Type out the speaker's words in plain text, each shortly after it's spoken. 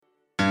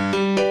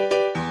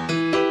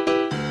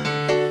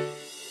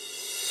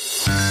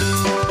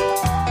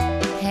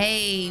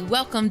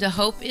welcome to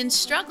Hope in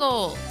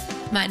Struggle.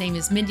 My name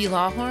is Mindy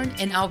Lawhorn,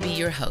 and I'll be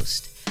your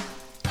host.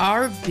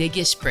 Our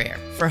biggest prayer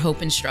for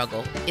Hope in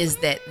Struggle is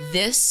that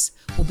this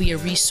will be a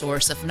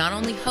resource of not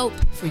only hope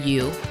for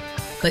you,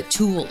 but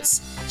tools,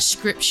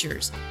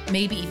 scriptures,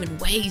 maybe even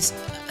ways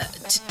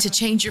to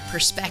change your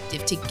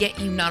perspective, to get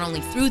you not only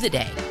through the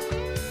day,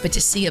 but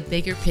to see a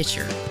bigger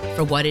picture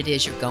for what it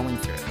is you're going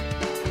through.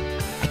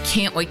 I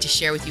can't wait to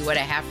share with you what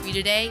I have for you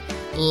today.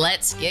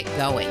 Let's get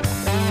going.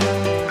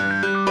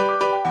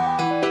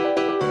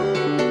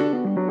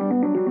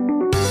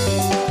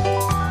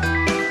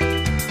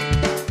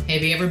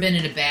 Have you ever been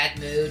in a bad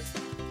mood?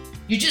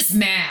 You're just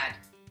mad.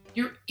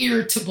 You're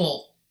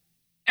irritable.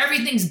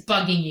 Everything's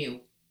bugging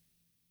you.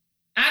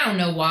 I don't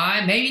know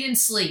why. Maybe you didn't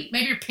sleep.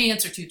 Maybe your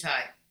pants are too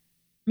tight.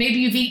 Maybe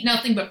you've eaten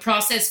nothing but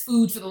processed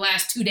food for the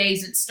last 2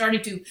 days and it's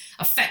starting to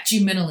affect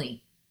you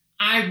mentally.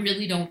 I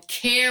really don't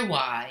care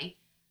why.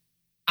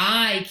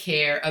 I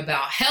care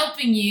about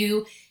helping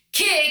you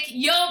kick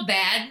your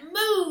bad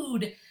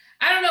mood.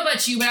 I don't know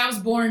about you, but I was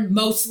born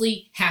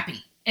mostly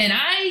happy. And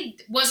I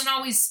wasn't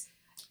always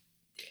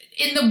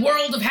in the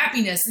world of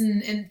happiness.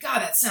 And God,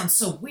 that sounds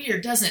so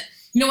weird, doesn't it?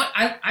 You know what?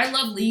 I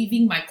love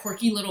leaving my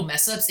quirky little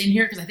mess ups in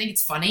here because I think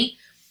it's funny.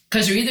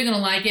 Because you're either going to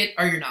like it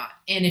or you're not.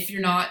 And if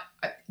you're not,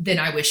 then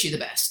I wish you the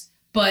best.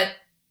 But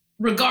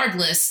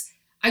regardless,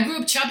 I grew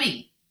up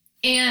chubby.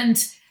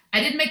 And I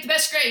didn't make the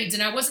best grades.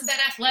 And I wasn't that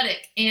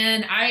athletic.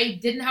 And I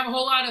didn't have a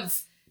whole lot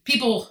of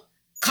people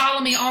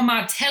calling me on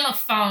my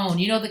telephone.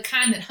 You know, the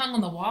kind that hung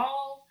on the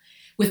wall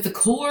with the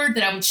cord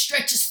that I would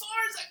stretch as far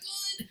as I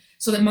could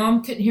so that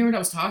mom couldn't hear what I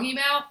was talking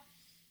about.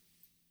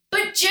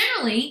 But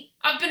generally,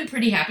 I've been a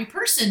pretty happy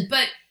person.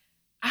 But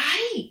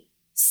I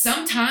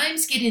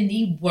sometimes get in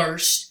the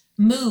worst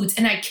moods,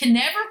 and I can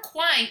never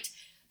quite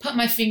put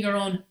my finger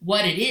on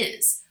what it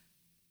is.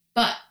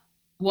 But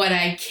what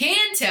I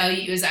can tell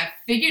you is I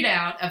figured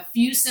out a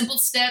few simple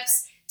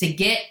steps to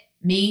get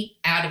me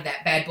out of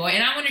that bad boy,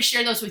 and I want to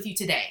share those with you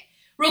today.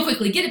 Real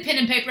quickly, get a pen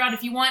and paper out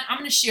if you want. I'm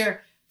going to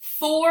share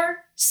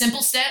 4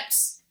 simple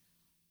steps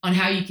on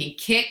how you can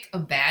kick a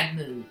bad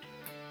mood.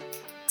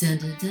 Dun,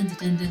 dun, dun,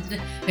 dun, dun,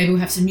 dun. Maybe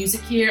we'll have some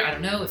music here. I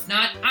don't know. If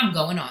not, I'm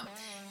going on.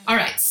 All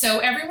right, so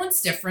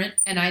everyone's different,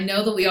 and I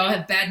know that we all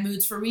have bad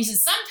moods for a reason.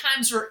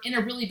 Sometimes we're in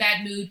a really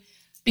bad mood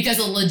because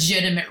of a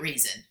legitimate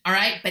reason, all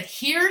right? But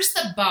here's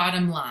the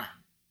bottom line.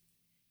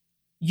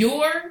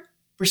 You're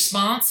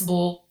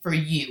responsible for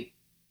you.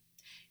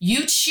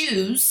 You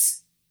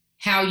choose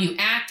how you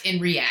act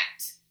and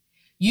react.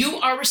 You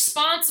are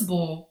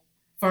responsible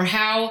for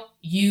how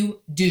you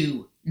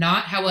do,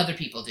 not how other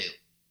people do.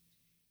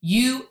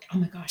 Oh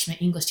my gosh, my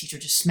English teacher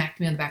just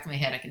smacked me on the back of my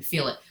head. I can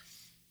feel it.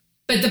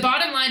 But the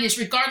bottom line is,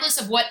 regardless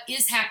of what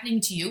is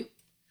happening to you,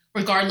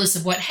 regardless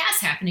of what has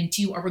happening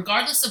to you, or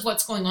regardless of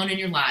what's going on in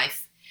your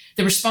life,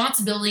 the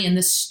responsibility and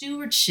the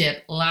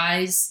stewardship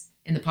lies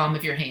in the palm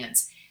of your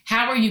hands.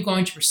 How are you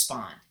going to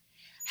respond?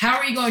 How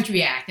are you going to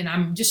react? And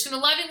I'm just going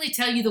to lovingly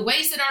tell you the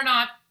ways that are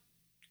not,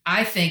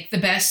 I think, the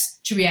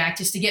best to react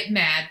is to get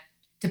mad,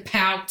 to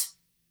pout,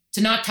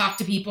 to not talk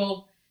to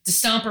people, to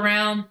stomp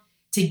around,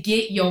 to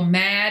get your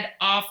mad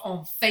off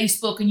on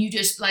Facebook and you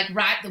just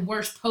write the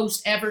worst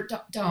post ever.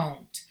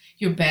 Don't.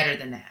 You're better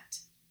than that.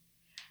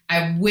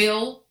 I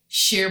will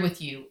share with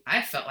you,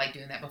 I felt like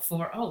doing that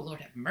before. Oh,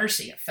 Lord have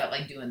mercy. I felt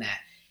like doing that.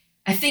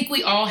 I think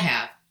we all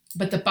have.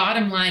 But the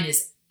bottom line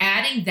is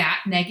adding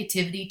that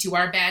negativity to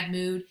our bad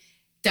mood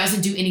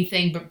doesn't do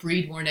anything but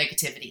breed more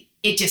negativity.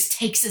 It just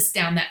takes us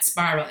down that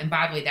spiral. And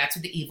by the way, that's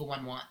what the evil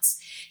one wants.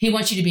 He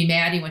wants you to be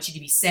mad. He wants you to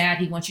be sad.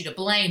 He wants you to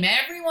blame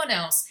everyone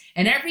else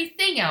and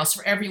everything else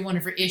for every one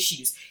of your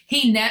issues.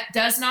 He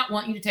does not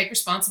want you to take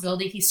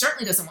responsibility. He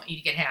certainly doesn't want you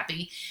to get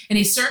happy. And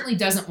he certainly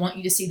doesn't want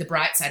you to see the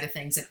bright side of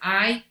things. And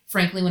I,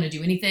 frankly, want to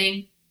do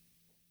anything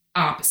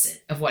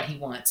opposite of what he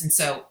wants. And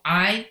so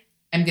I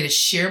am going to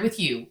share with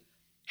you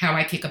how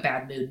I kick a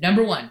bad mood.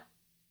 Number 1,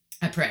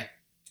 I pray.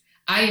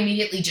 I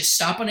immediately just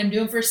stop what I'm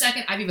doing for a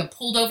second. I've even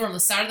pulled over on the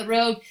side of the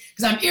road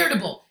because I'm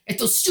irritable at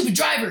those stupid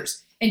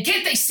drivers. And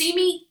can't they see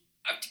me?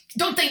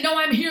 Don't they know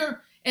I'm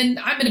here and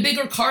I'm in a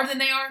bigger car than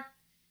they are?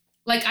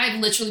 I've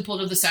literally pulled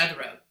over the side of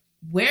the road.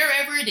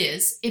 Wherever it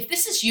is, if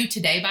this is you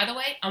today, by the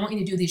way, I want you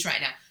to do these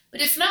right now.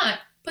 But if not,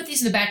 put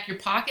these in the back of your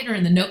pocket or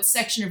in the notes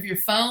section of your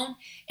phone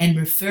and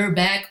refer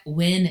back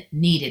when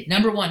needed.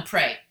 Number 1,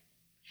 pray.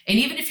 And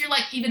even if you're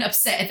even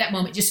upset at that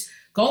moment, just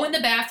go in the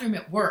bathroom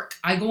at work.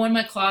 I go in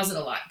my closet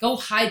a lot. Go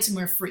hide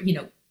somewhere for,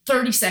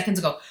 30 seconds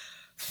ago.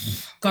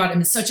 God, I'm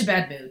in such a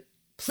bad mood.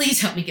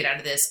 Please help me get out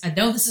of this. I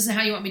know this isn't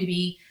how you want me to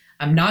be.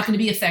 I'm not going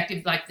to be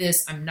effective like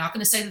this. I'm not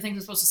going to say the things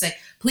I'm supposed to say.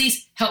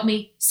 Please help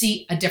me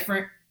see a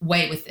different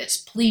way with this.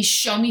 Please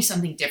show me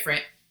something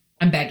different.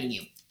 I'm begging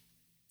you.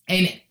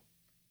 Amen.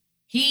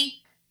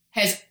 He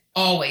has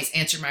always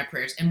answered my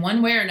prayers in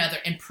one way or another.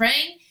 And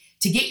praying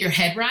to get your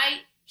head right,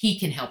 he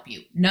can help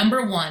you.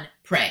 Number 1,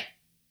 pray.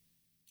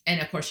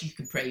 And of course, you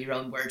can pray your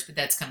own words, but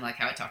that's kind of like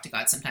how I talk to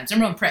God sometimes.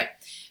 Number 1, pray.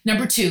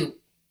 Number 2,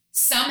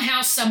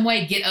 somehow, some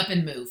way, get up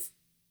and move.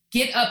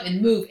 Get up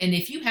and move. And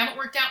if you haven't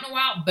worked out in a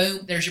while,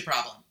 boom, there's your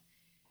problem.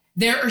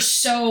 There are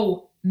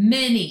so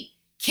many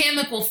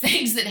chemical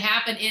things that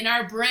happen in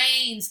our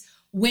brains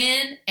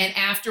when and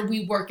after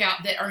we work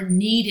out that are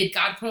needed.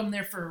 God put them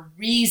there for a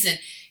reason.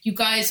 You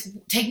guys,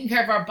 taking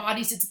care of our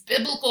bodies, it's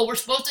biblical. We're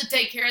supposed to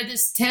take care of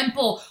this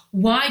temple.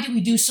 Why do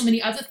we do so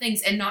many other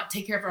things and not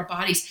take care of our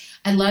bodies?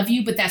 I love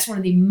you, but that's one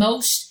of the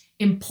most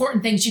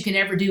important things you can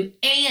ever do.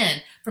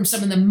 And from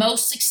some of the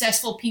most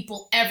successful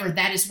people ever,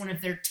 that is one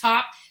of their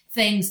top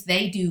things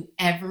they do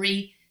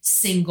every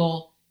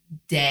single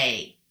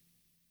day.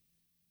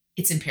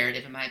 It's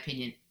imperative, in my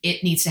opinion.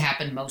 It needs to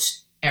happen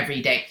most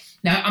every day.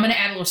 Now, I'm going to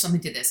add a little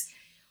something to this.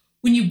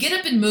 When you get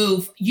up and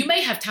move, you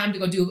may have time to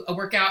go do a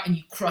workout and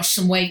you crush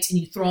some weights and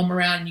you throw them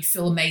around and you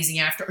feel amazing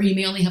after, or you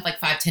may only have like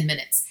 5-10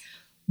 minutes.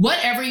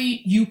 Whatever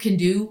you can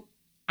do,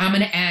 I'm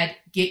going to add,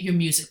 get your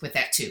music with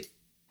that too.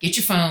 Get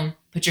your phone,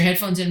 put your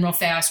headphones in real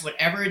fast,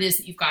 whatever it is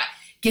that you've got.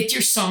 Get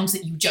your songs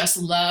that you just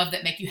love,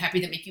 that make you happy,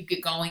 that make you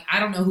get going. I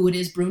don't know who it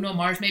is, Bruno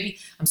Mars maybe.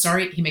 I'm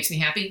sorry, he makes me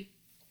happy.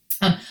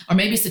 Or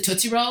maybe it's the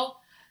Tootsie Roll.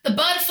 The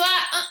butterfly,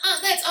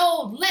 that's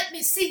old. Let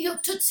me see your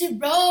Tootsie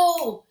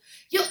Roll.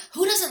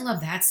 Who doesn't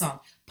love that song?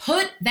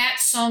 Put that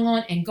song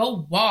on and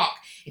go walk.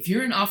 If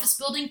you're in an office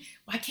building,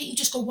 why can't you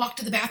just go walk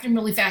to the bathroom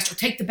really fast, or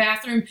go to the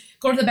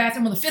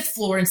bathroom on the 5th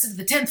floor instead of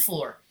the 10th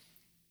floor?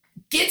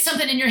 Get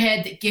something in your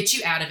head that gets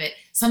you out of it,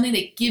 something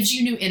that gives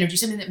you new energy,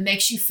 something that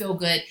makes you feel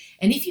good.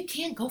 And if you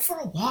can, go for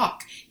a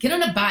walk. Get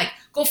on a bike.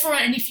 Go for a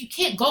run. And if you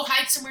can't, go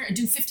hike somewhere and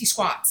do 50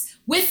 squats.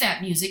 With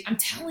that music, I'm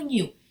telling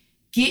you,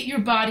 get your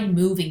body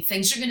moving.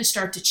 Things are going to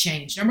start to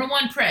change. Number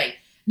 1, pray.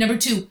 Number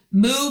 2,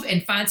 move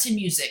and find some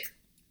music.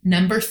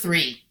 Number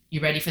 3,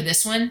 you ready for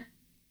this one?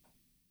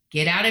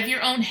 Get out of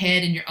your own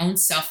head and your own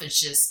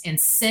selfishness and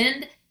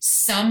send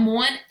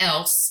someone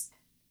else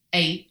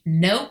a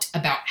note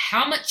about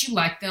how much you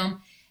like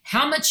them,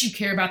 how much you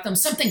care about them,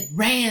 something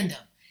random.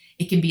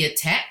 It can be a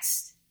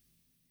text.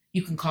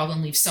 You can call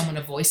and leave someone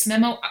a voice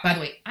memo. By the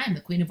way, I am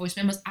the queen of voice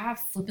memos. I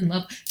flipping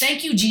love.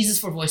 Thank you, Jesus,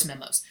 for voice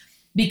memos,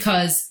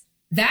 because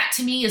that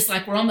to me is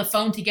like we're on the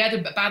phone together,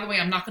 but by the way,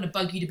 I'm not going to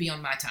bug you to be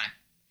on my time.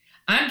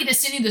 I'm going to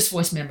send you this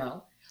voice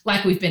memo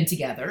like we've been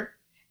together,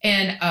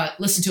 and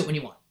listen to it when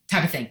you want,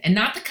 type of thing. And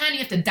not the kind you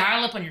have to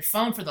dial up on your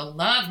phone for the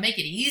love. Make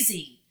it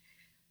easy.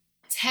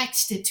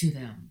 Text it to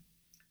them.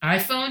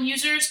 iPhone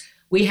users,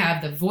 we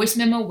have the voice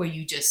memo where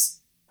you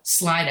just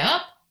slide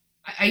up.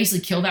 I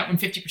usually kill that one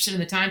 50% of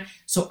the time.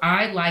 So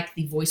I like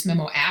the voice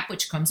memo app,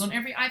 which comes on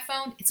every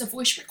iPhone. It's a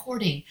voice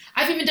recording.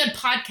 I've even done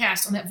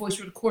podcasts on that voice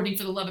recording,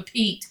 for the love of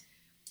Pete.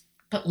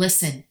 But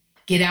listen,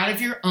 get out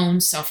of your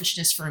own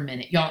selfishness for a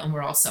minute, y'all, and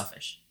we're all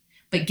selfish.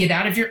 But get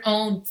out of your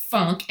own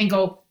funk and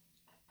go,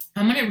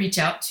 I'm going to reach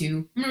out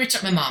to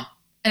my mom.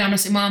 And I'm going to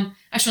say, Mom,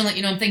 I just want to let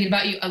you know I'm thinking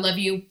about you. I love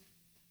you.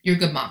 You're a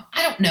good mom.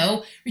 I don't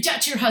know. Reach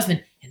out to your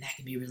husband. And that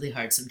can be really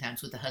hard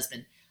sometimes with the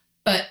husband.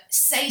 But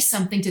say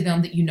something to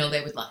them that you know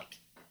they would like.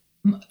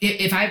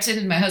 If I have said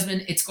to my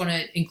husband, it's going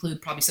to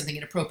include probably something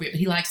inappropriate, but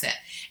he likes that.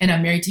 And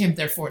I'm married to him,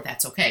 therefore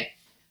that's okay.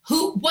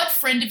 What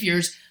friend of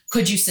yours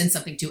could you send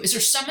something to? Is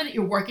there someone that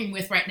you're working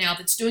with right now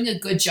that's doing a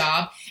good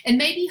job, and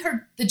maybe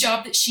the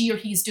job that she or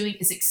he's doing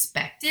is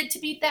expected to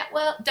be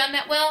done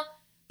that well?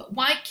 But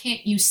why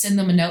can't you send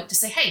them a note to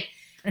say, hey,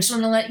 I just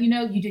want to let you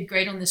know you did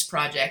great on this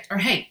project, or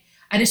hey,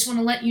 I just want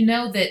to let you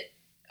know that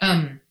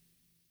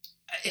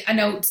I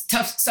know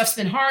tough stuff's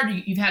been hard.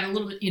 You've had a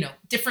little bit,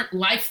 different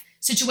life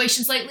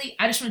situations lately.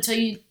 I just want to tell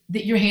you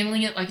that you're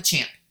handling it like a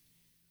champ.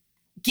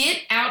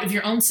 Get out of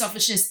your own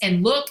selfishness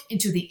and look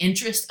into the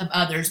interest of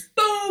others.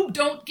 Boom!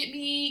 Don't get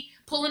me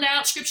pulling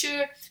out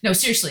scripture. No,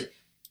 seriously.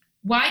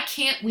 Why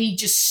can't we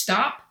just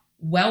stop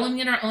welling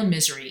in our own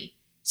misery,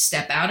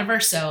 step out of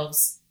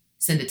ourselves,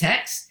 send a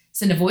text,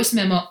 send a voice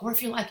memo, or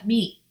if you're like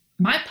me,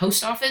 my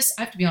post office,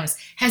 I have to be honest,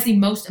 has the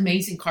most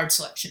amazing card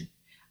selection.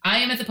 I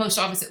am at the post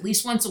office at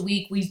least once a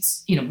week. We,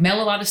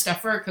 mail a lot of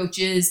stuff for our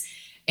coaches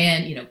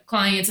and,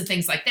 clients and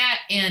things like that.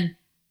 And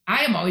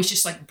I am always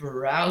just like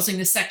browsing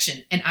the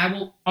section, and I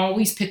will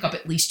always pick up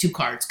at least 2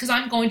 cards because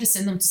I'm going to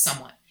send them to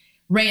someone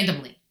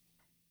randomly.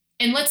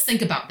 And let's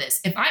think about this.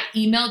 If I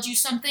emailed you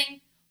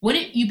something,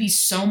 wouldn't you be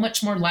so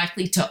much more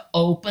likely to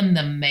open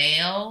the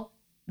mail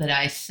that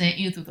I sent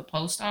you through the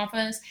post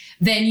office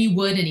than you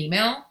would an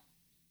email?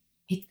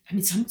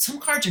 Some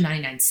cards are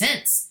 99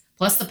 cents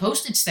plus the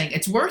postage thing.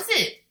 It's worth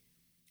it.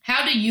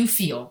 How do you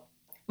feel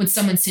when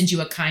someone sends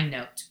you a kind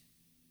note?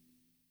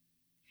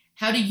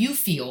 How do you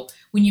feel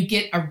when you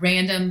get a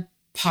random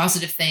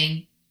positive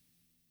thing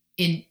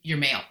in your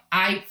mail?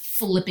 I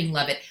flipping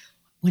love it.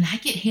 When I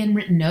get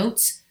handwritten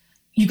notes,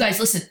 you guys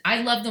listen,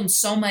 I love them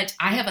so much.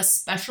 I have a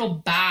special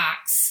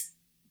box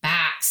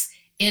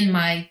in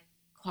my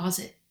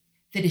closet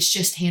that is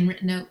just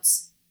handwritten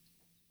notes.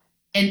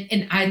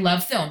 And I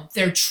love them.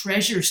 They're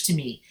treasures to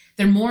me.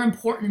 They're more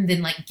important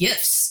than like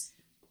gifts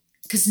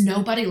because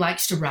nobody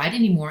likes to write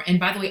anymore. And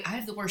by the way, I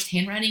have the worst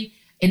handwriting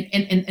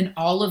in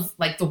all of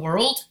like the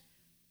world.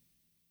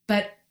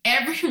 But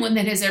everyone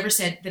that has ever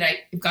said that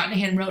I've gotten a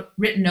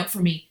handwritten note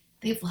from me,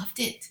 they've loved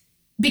it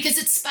because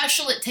it's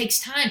special. It takes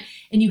time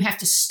and you have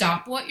to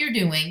stop what you're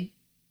doing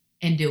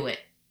and do it.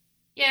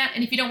 Yeah,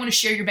 and if you don't want to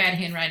share your bad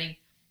handwriting,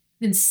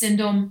 then send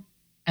them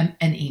an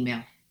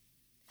email.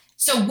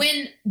 So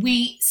when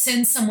we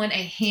send someone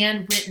a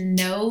handwritten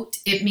note,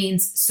 it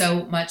means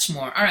so much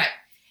more. All right.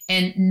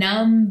 And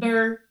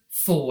number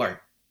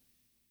 4,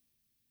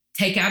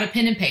 take out a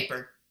pen and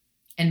paper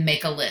and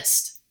make a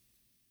list.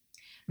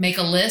 Make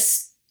a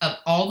list of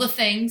all the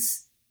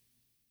things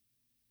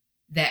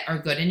that are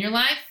good in your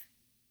life.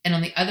 And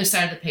on the other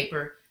side of the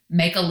paper,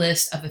 make a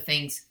list of the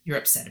things you're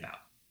upset about.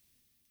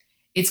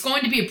 It's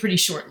going to be a pretty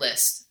short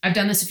list. I've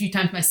done this a few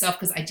times myself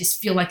because I just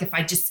feel like if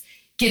I just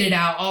get it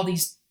out, all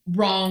these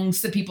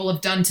wrongs that people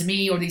have done to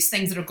me or these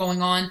things that are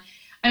going on.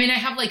 I mean, I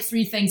have like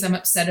 3 things I'm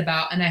upset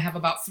about, and I have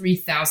about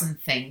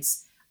 3,000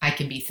 things I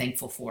can be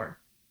thankful for.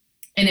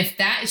 And if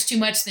that is too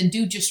much, then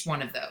do just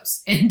one of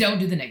those and don't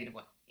do the negative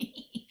one.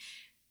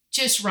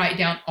 Just write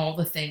down all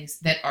the things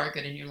that are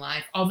good in your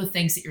life, all the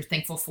things that you're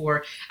thankful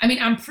for. I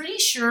mean, I'm pretty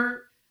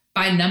sure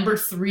by number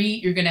 3,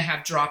 you're going to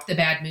have dropped the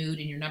bad mood,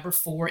 and your number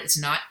 4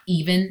 is not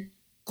even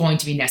going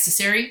to be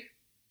necessary.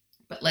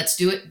 But let's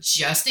do it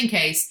just in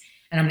case.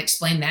 And I'm going to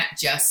explain that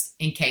just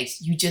in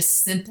case. You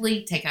just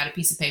simply take out a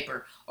piece of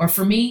paper. Or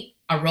for me,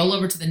 I roll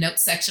over to the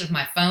notes section of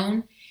my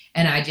phone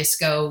and I just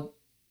go,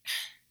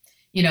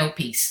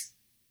 peace,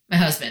 my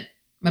husband,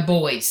 my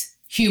boys,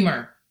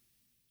 humor,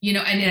 and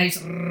then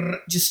I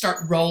just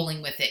start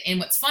rolling with it. And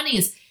what's funny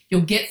is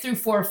you'll get through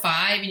 4 or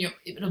 5 and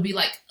it'll be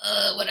like,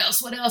 what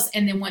else?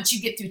 And then once you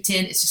get through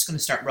 10, it's just going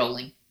to start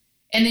rolling.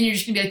 And then you're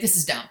just going to be like, this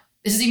is dumb.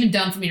 This is even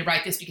dumb for me to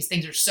write this because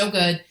things are so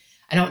good.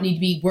 I don't need to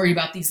be worried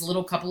about these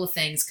little couple of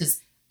things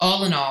because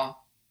all in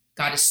all,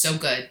 God is so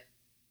good.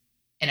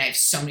 And I have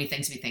so many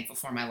things to be thankful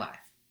for in my life.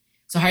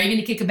 So how are you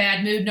going to kick a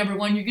bad mood? Number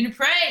 1, you're going to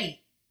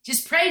pray.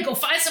 Just pray. Go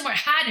find somewhere,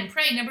 hide and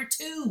pray. Number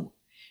 2,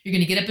 you're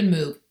going to get up and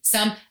move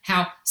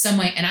somehow, some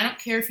way. And I don't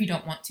care if you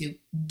don't want to.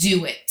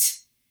 Do it.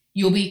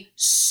 You'll be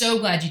so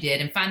glad you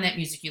did. And find that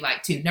music you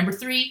like too. Number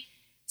 3,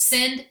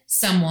 send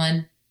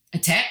someone a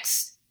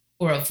text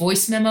or a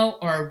voice memo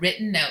or a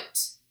written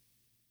note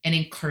and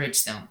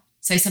encourage them.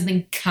 Say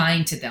something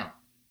kind to them.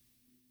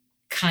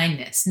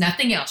 Kindness,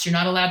 nothing else. You're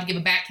not allowed to give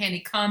a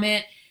backhanded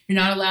comment. You're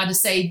not allowed to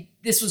say,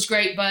 this was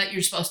great, but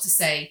you're supposed to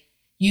say,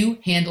 you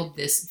handled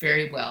this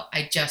very well.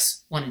 I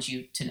just wanted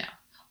you to know.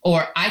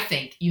 Or I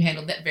think you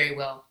handled that very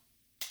well.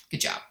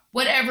 Good job.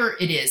 Whatever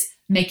it is,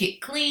 make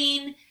it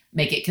clean,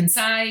 make it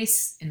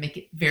concise, and make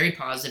it very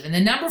positive. And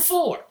then number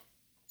 4,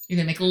 you're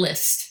going to make a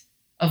list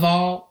of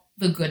all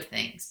the good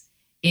things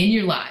in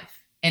your life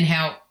and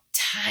how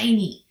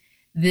tiny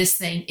this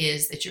thing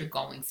is that you're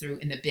going through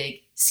in the big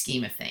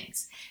scheme of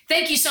things.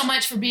 Thank you so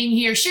much for being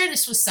here. Share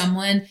this with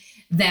someone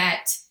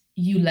that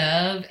you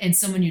love and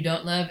someone you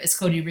don't love. As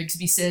Cody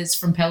Rigsby says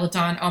from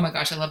Peloton. Oh my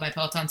gosh, I love my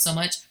Peloton so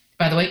much.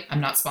 By the way, I'm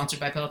not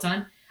sponsored by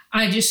Peloton.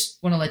 I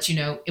just want to let you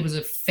know it was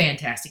a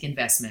fantastic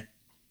investment.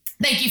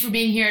 Thank you for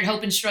being here at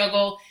Hope and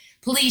Struggle.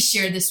 Please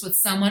share this with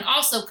someone.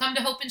 Also, come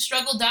to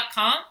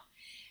hopeandstruggle.com.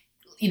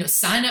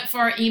 Sign up for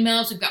our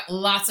emails. We've got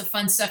lots of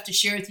fun stuff to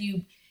share with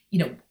you.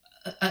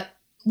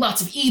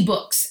 Lots of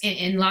ebooks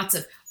and lots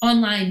of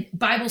online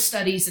Bible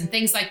studies and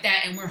things like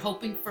that. And we're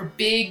hoping for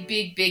big,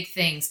 big, big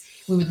things.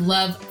 We would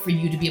love for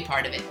you to be a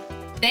part of it.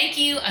 Thank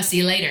you. I'll see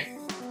you later.